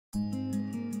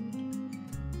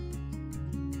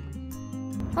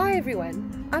Hi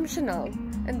everyone, I'm Chanel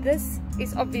and this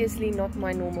is obviously not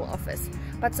my normal office,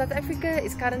 but South Africa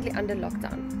is currently under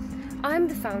lockdown. I'm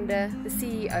the founder, the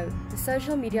CEO, the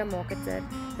social media marketer,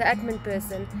 the admin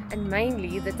person and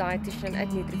mainly the dietitian at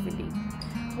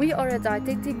NutriFundi. We are a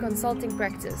dietetic consulting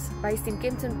practice based in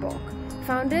Kempton Park,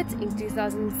 founded in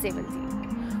 2017.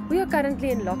 We are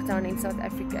currently in lockdown in South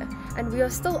Africa and we are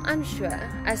still unsure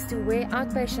as to where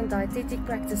outpatient dietetic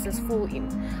practices fall in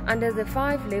under the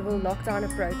 5-level lockdown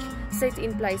approach set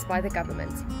in place by the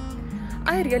government.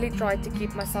 I really tried to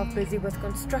keep myself busy with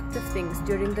constructive things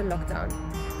during the lockdown.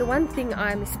 The one thing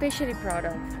I am especially proud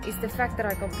of is the fact that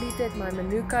I completed my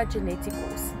Manuka genetic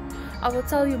course. I will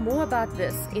tell you more about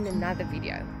this in another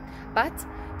video. But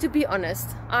to be honest,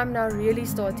 I'm now really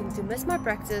starting to miss my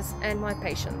practice and my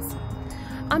patients.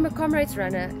 I'm a Comrades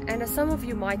runner and as some of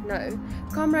you might know,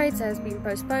 Comrades has been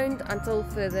postponed until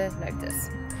further notice.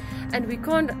 And we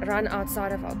can't run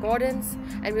outside of our gardens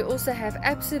and we also have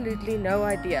absolutely no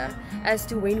idea as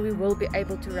to when we will be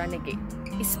able to run again,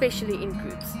 especially in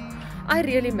groups. I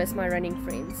really miss my running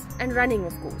friends and running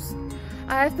of course.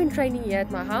 I have been training here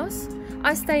at my house.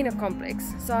 I stay in a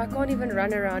complex, so I can't even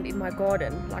run around in my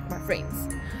garden like my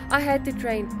friends. I had to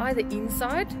train either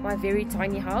inside my very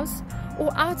tiny house or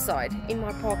outside in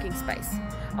my parking space.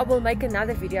 I will make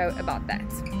another video about that.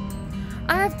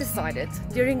 I have decided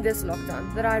during this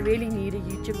lockdown that I really need a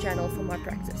YouTube channel for my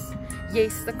practice.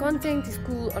 Yes, the content is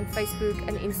cool on Facebook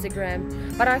and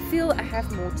Instagram, but I feel I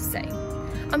have more to say.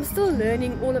 I'm still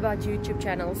learning all about YouTube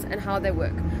channels and how they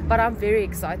work, but I'm very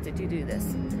excited to do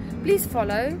this. Please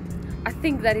follow. I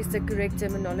think that is the correct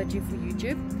terminology for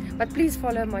YouTube, but please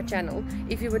follow my channel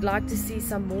if you would like to see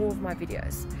some more of my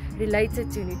videos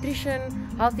related to nutrition,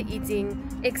 healthy eating,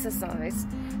 exercise,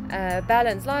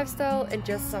 balanced lifestyle and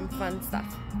just some fun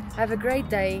stuff. Have a great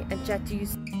day and chat to you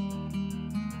soon.